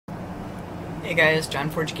Hey guys, John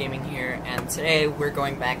Forge Gaming here, and today we're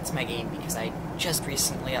going back to my game because I just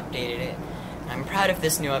recently updated it. I'm proud of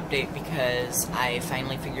this new update because I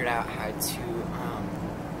finally figured out how to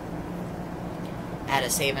add a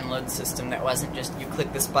save and load system that wasn't just you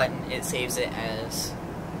click this button, it saves it as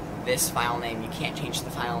this file name, you can't change the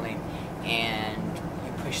file name, and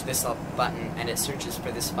you push this up button and it searches for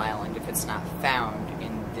this file, and if it's not found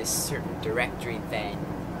in this certain directory, then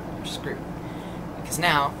you're screwed. Because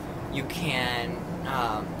now you can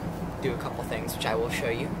do a couple things, which I will show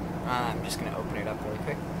you. I'm just going to open it up really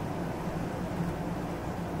quick.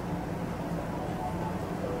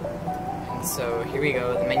 And so here we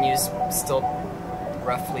go. The menu's still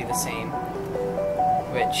roughly the same,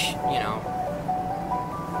 which, you know,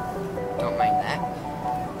 don't mind that.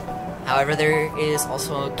 However, there is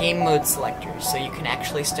also a game mode selector, so you can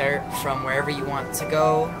actually start from wherever you want to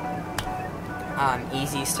go.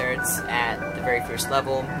 Easy starts at the very first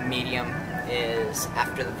level, medium is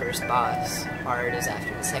after the first boss, hard is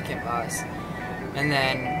after the second boss, and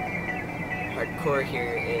then hardcore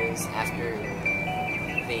here is after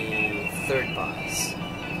the third boss.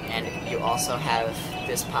 And you also have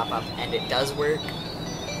this pop up, and it does work,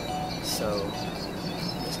 so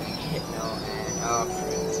I'm just going to hit no, and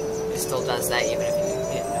oh, it still does that even if you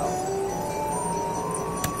hit no.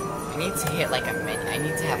 I need to hit like a menu. I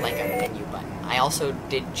need to have like a menu button. I also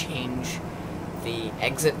did change the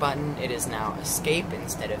exit button. It is now escape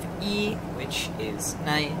instead of E, which is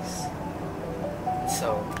nice.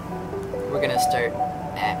 So we're gonna start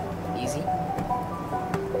at easy.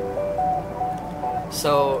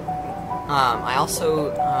 So I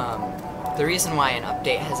also the reason why an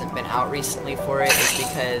update hasn't been out recently for it is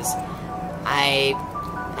because I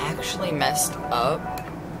actually messed up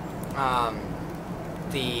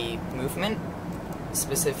the movement,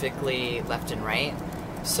 specifically left and right.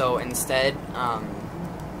 So instead,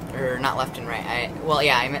 or not left and right,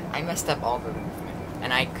 I messed up all the movement,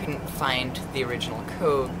 and I couldn't find the original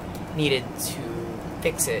code needed to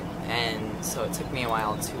fix it, and so it took me a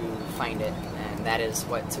while to find it, and that is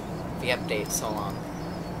what took the update so long.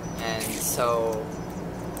 And so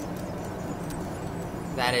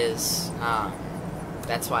that is,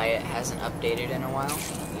 that's why it hasn't updated in a while,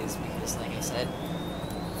 is because, like I said,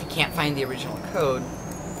 can't find the original code,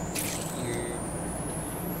 you're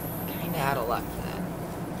kinda out of luck for that.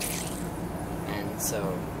 And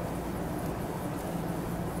so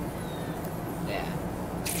yeah,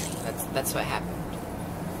 that's what happened.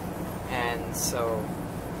 And so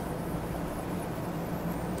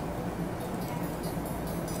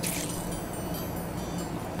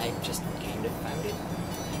I just kind of found it,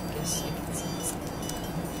 I guess I can say.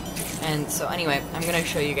 And so anyway, I'm going to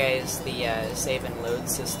show you guys the save and load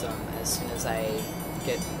system as soon as I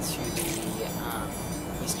get to the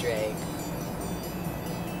Easter egg,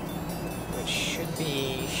 which should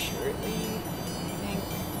be shortly, I think.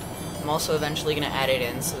 I'm also eventually going to add it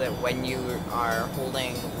in so that when you are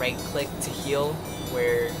holding right click to heal,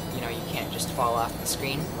 where you can't just fall off the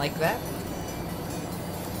screen like that,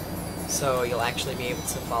 so you'll actually be able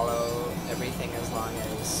to follow everything as long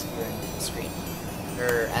as you're in the screen.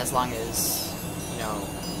 Or as long as,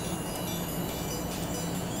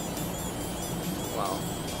 well,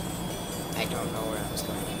 I don't know where I was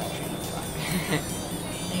going with that train of thought.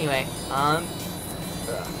 Anyway, I'm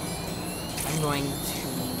going to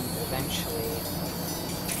eventually,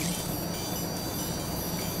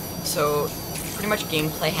 so pretty much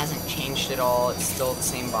gameplay hasn't changed at all, it's still the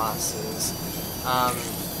same bosses.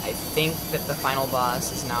 I think that the final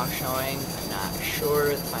boss is now showing, I'm not sure,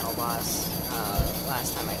 the final boss,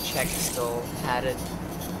 last time I checked, still had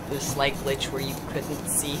this slight glitch where you couldn't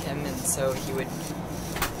see him, and so he would,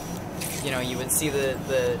 you would see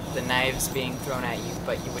the knives being thrown at you,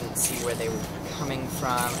 but you wouldn't see where they were coming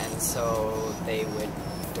from, and so they would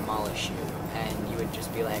demolish you, and you would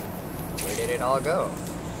just be like, where did it all go?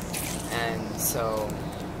 And so,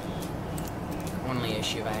 only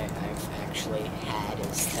issue I've actually had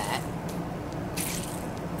is that.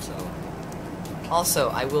 So, also,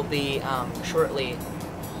 I will be, shortly,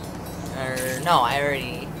 or no, I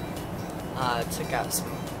already, took out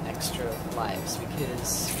some extra lives,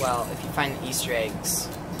 because, well, if you find the Easter eggs,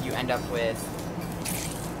 you end up with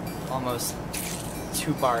almost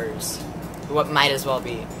 2 bars, what might as well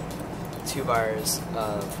be 2 bars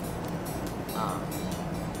of,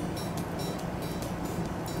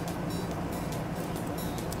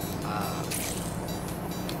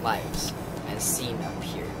 lives, as seen up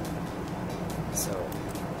here. So,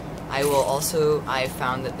 I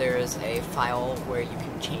found that there is a file where you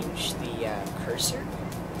can change the cursor,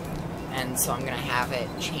 and so I'm gonna have it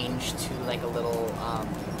changed to like a little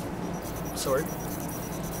sword.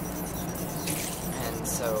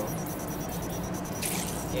 so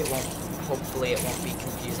it won't, hopefully it won't be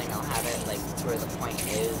confusing. I'll have it like to where the point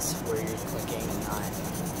is where you're clicking and not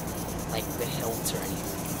like the hilt or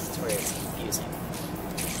anything, to where it's confusing.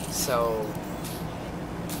 So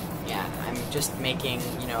yeah, I'm just making,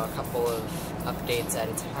 you know, a couple of updates at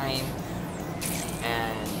a time.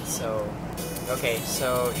 And so, okay,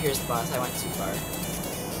 so here's the boss. I went too far.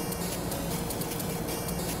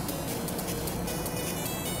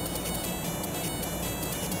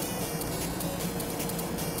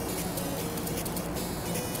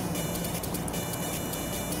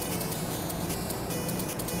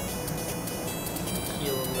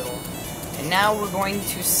 Heal a little. And now we're going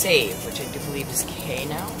to save, which I do believe is K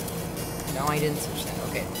now. No, I didn't switch that.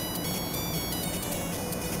 Okay.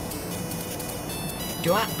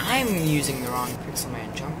 I'm using the wrong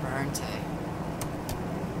Pixelman jumper, aren't I?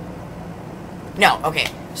 No, okay.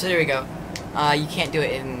 So there we go. You can't do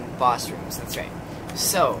it in boss rooms, that's right.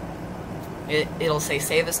 So, it'll say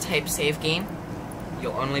save as type save game.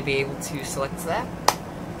 You'll only be able to select that.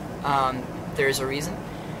 There's a reason.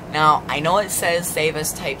 Now, I know it says save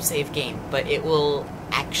as type save game, but it will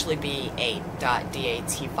actually be a .dat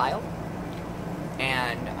file.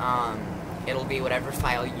 And, it'll be whatever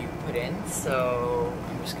file you put in, so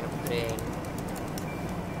I'm just gonna put in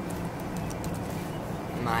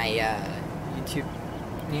my YouTube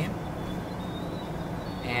name,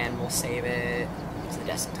 and we'll save it to the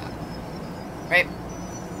desktop. Right?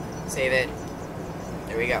 Save it.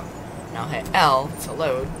 There we go. Now hit L to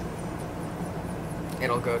load.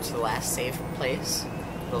 It'll go to the last save place.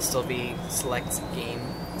 It'll still be select game,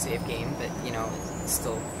 save game, but you know, it's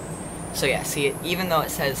still. So yeah, see, even though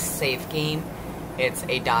it says save game, it's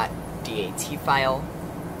a .dat file,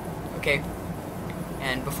 okay?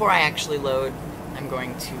 And before I actually load, I'm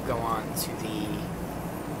going to go on to the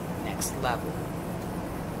next level.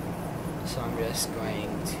 So I'm just going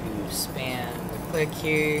to spam the click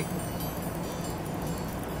here.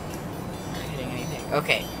 Not hitting anything.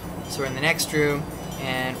 Okay, so we're in the next room,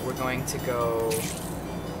 and we're going to go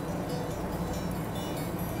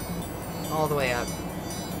all the way up.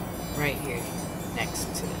 Right here, next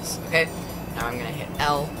to this, okay? Now I'm gonna hit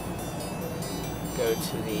L, go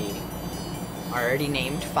to the already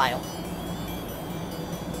named file,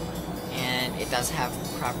 and it does have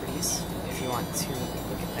properties, if you want to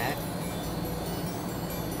look at that.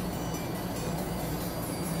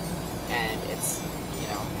 And it's, you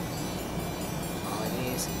know, all of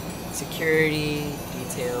these, security,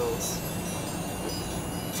 details,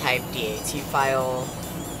 type DAT file,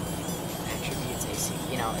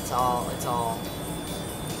 you know, it's all, and,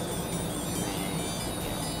 you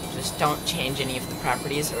know, just don't change any of the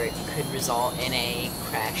properties or it could result in a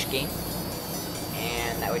crash game,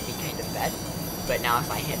 and that would be kind of bad. But now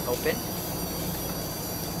if I hit open,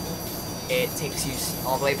 it takes you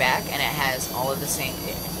all the way back, and it has all of the same,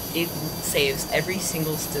 it saves every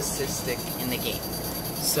single statistic in the game.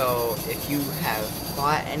 So if you have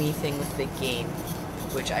bought anything with the game,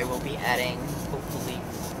 which I will be adding, hopefully,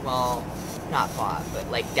 well, not bought,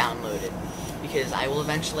 but like downloaded, because I will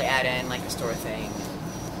eventually add in like a store thing.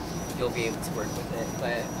 You'll be able to work with it,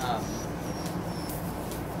 but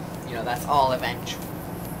you know, that's all eventual.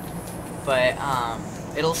 But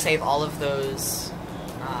it'll save all of those.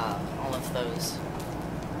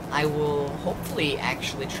 I will hopefully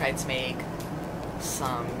actually try to make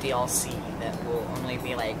some DLC that will only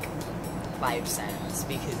be like 5 cents,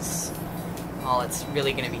 because all it's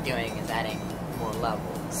really going to be doing is adding more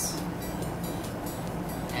levels.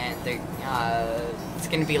 And it's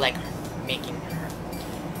going to be like making her.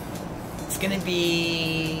 It's going to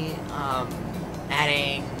be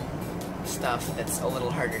adding stuff that's a little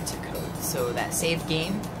harder to code. So that save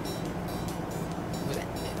game,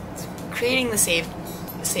 creating the save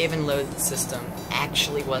and load system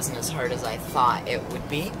actually wasn't as hard as I thought it would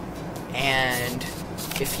be. And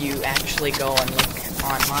if you actually go and look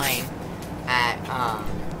online at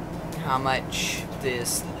how much the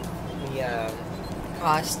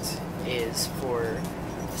cost is for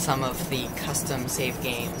some of the custom save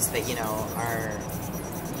games that, you know,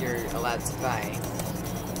 you're allowed to buy.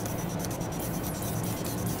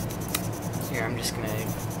 Here, I'm just gonna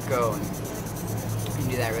go and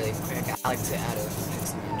do that really quick. I like to add a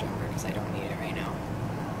Pixelman jumper because I don't need it right now.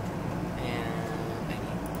 And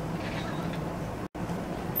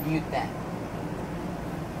I need mute that.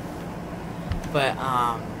 But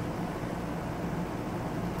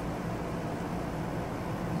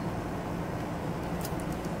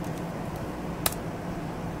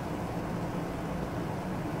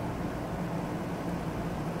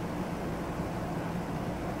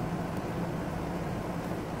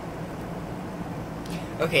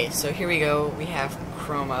Okay, so here we go. We have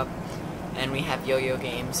Chrome up, and we have Yo-Yo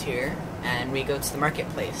Games here, and we go to the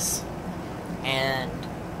marketplace. And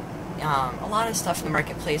a lot of stuff in the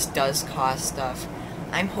marketplace does cost stuff.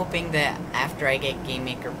 I'm hoping that after I get Game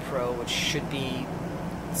Maker Pro, which should be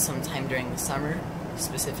sometime during the summer,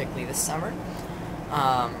 specifically this summer,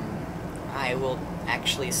 I will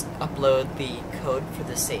actually upload the code for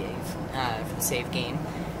the save game,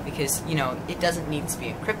 because, you know, it doesn't need to be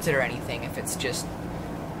encrypted or anything if it's just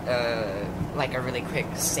like a really quick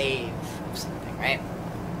save of something, right?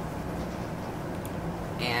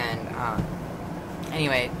 And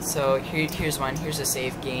anyway, so here's one. Here's a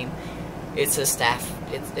save game. It's a staff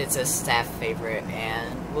favorite,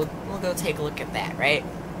 and we'll go take a look at that, right?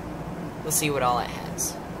 We'll see what all it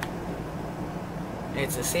has.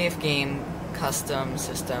 It's a save game custom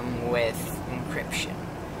system with encryption,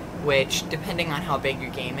 which, depending on how big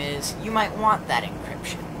your game is, you might want that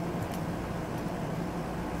encryption.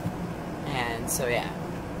 And so yeah.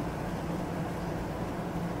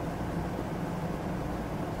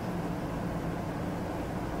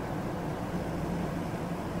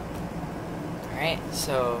 Alright,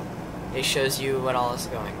 so it shows you what all is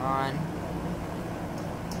going on.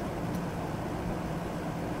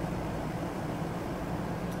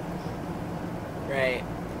 Right,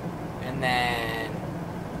 and then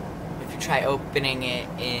if you try opening it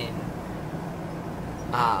in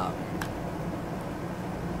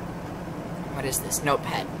what is this?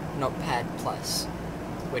 Notepad Plus,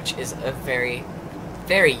 which is a very,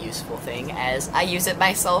 very useful thing, as I use it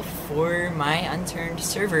myself for my unturned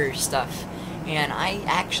server stuff, and I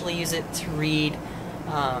actually use it to read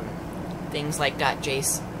things like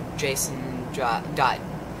 .json, .dat.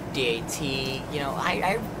 You know,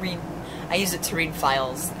 I use it to read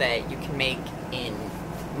files that you can make in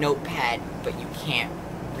Notepad, but you can't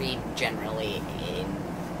read generally in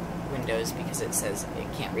Windows because it says it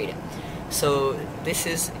can't read it. So this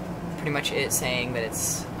is pretty much it saying that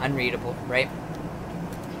it's unreadable, right?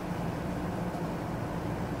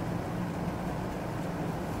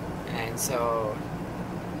 And so,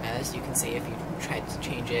 as you can see, if you try to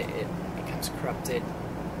change it, it becomes corrupted.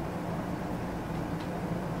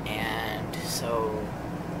 And so,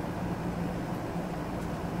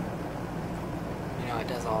 you know, it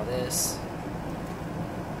does all this.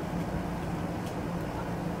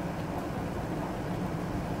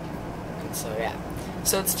 And so, yeah.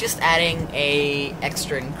 So it's just adding a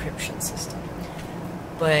extra encryption system.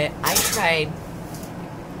 But I tried...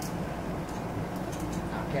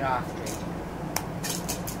 Oh, get off, Drake.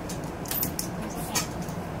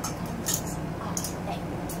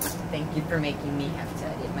 Thank you for making me have to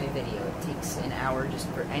edit my video. It takes an hour just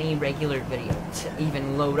for any regular video to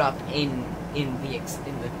even load up in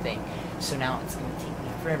the thing. So now it's going to take me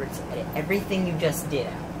forever to edit everything you just did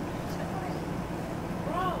out.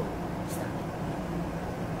 Bro, stop it.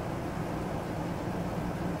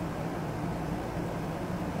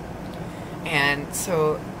 And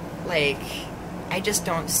so, like, I just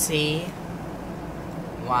don't see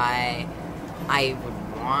why I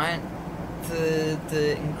would want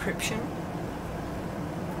the encryption,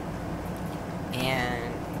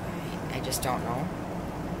 and I just don't know.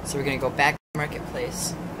 So we're gonna go back to the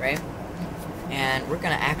marketplace, right? And we're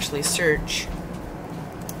gonna actually search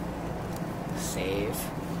save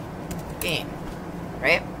game,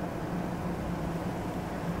 right?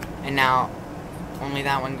 And now only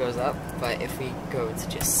that one goes up, but if we go to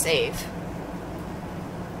just save,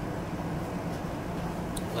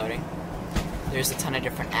 loading, there's a ton of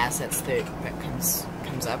different assets that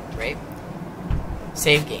comes up, right?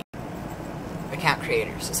 Save game, account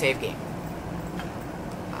creator, so save game,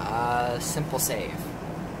 simple save,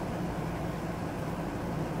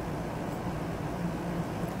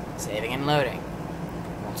 saving and loading,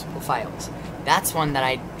 multiple files. That's one that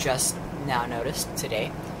I just now noticed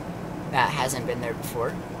today. That hasn't been there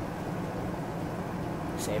before.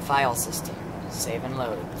 Save file system, save and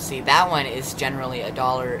load. See, that one is generally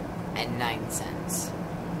 $1.09.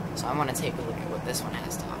 So I want to take a look at what this one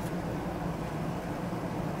has to offer.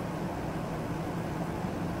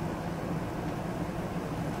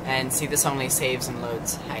 And see, this only saves and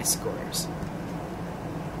loads high scores.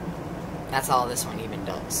 That's all this one even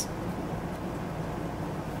does.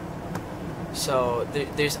 So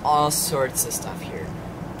there's all sorts of stuff here,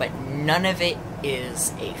 but none of it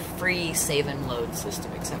is a free save and load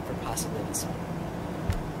system, except for possibly this one,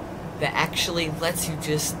 that actually lets you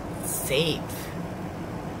just save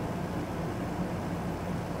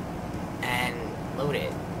and load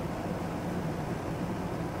it.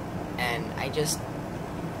 And I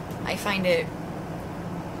find it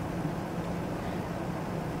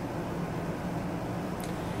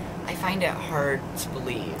find it hard to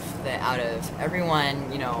believe that out of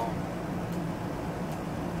everyone, you know,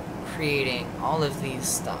 creating all of these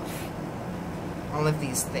stuff, all of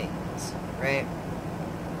these things, right?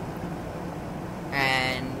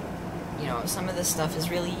 And, you know, some of this stuff is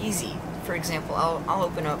really easy. For example, I'll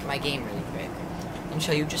open up my game really quick and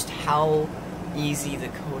show you just how easy the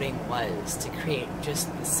coding was to create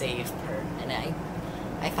just the save part. And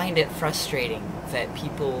I find it frustrating that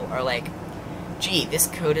people are like, gee, this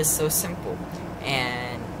code is so simple.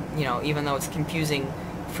 And, you know, even though it's confusing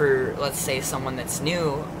for, let's say, someone that's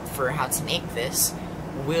new for how to make this,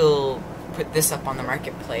 we'll put this up on the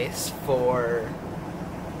marketplace for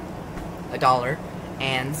 $1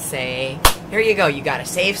 and say, here you go, you got a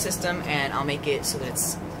save system, and I'll make it so that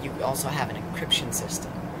it's, you also have an encryption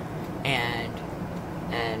system. And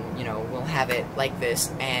you know, we'll have it like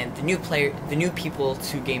this, and the new people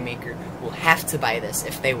to Game Maker will have to buy this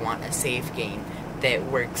if they want a save game that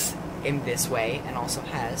works in this way and also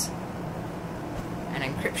has an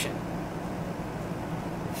encryption.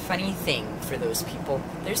 Funny thing for those people,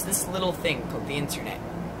 there's this little thing called the internet.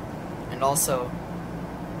 And also,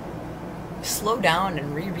 slow down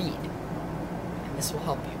and reread, and this will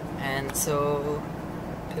help you. And so,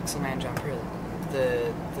 Pixelman Jumper,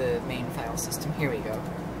 the main file system, here we go.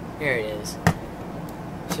 Here it is.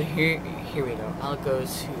 So here we go. I'll go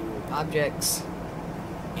to objects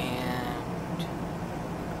and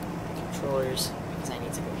controllers because I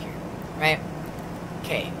need to go here. Right?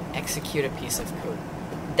 Okay, execute a piece of code.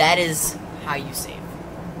 That is how you save.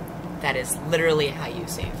 That is literally how you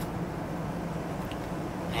save.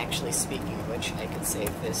 Actually, speaking of which, I could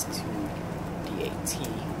save this to DAT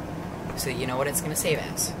so you know what it's going to save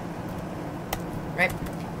as. Right?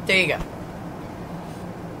 There you go.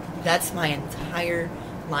 That's my entire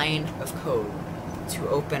line of code to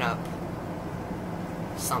open up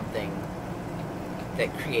something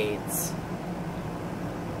that creates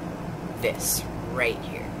this right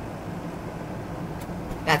here.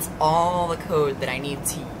 That's all the code that I need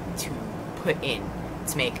to put in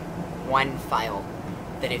to make one file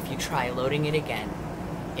that if you try loading it again,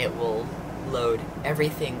 it will load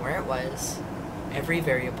everything where it was, every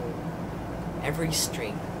variable, every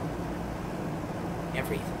string,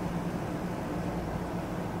 everything.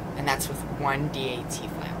 And that's with one DAT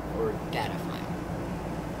file, or data file.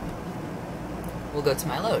 We'll go to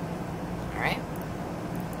my load, alright?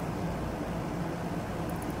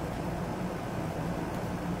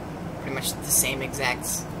 Pretty much the same exact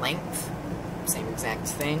length, same exact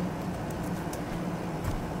thing.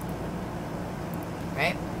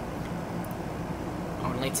 Right?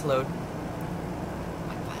 Only to load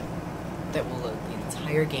one file that will load the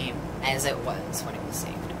entire game as it was when it was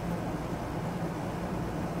saved.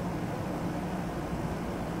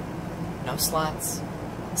 No slots.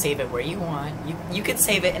 Save it where you want. You could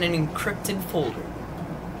save it in an encrypted folder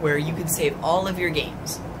where you could save all of your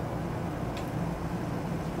games.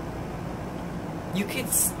 You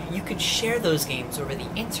could share those games over the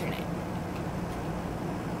internet.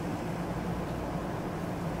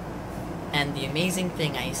 And the amazing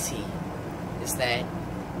thing I see is that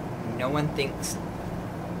no one thinks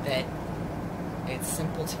that it's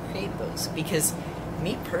simple to create those. Because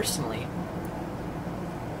me personally,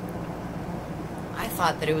 I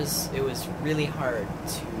thought that it was really hard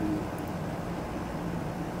to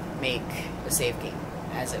make a save game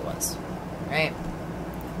as it was, right?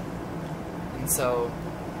 And so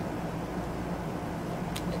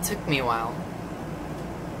it took me a while,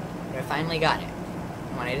 but I finally got it.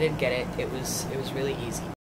 When I did get it, it was really easy.